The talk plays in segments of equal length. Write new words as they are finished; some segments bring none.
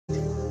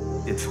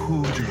it's who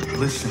you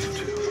listen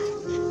to.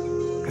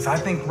 Because I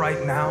think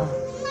right now,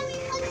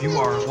 you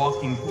are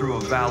walking through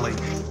a valley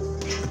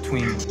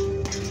between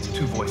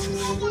two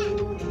voices.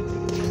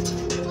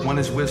 One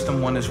is wisdom,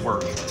 one is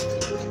worry.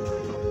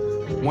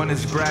 One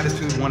is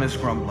gratitude, one is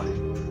grumbling.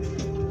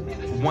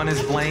 One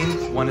is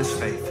blame, one is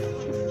faith.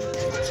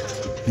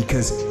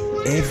 Because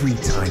every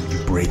time you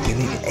break,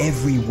 and in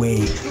every way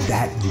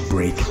that you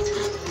break,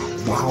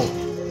 wow,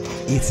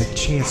 it's a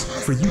chance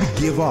for you to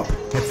give up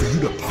and for you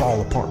to fall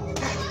apart.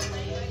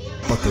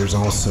 But there's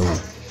also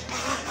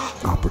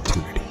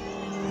opportunity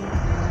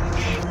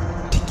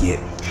to get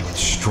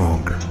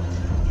stronger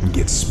and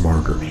get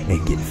smarter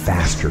and get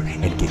faster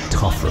and get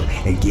tougher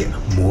and get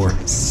more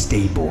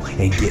stable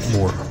and get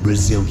more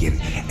resilient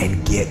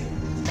and get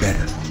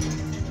better.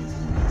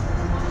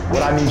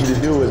 What I need you to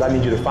do is I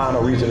need you to find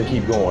a reason to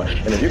keep going.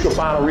 And if you can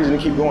find a reason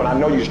to keep going, I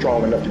know you're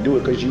strong enough to do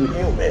it because you're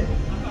human.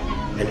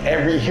 And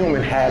every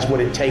human has what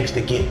it takes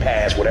to get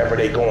past whatever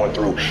they're going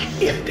through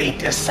if they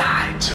decide to.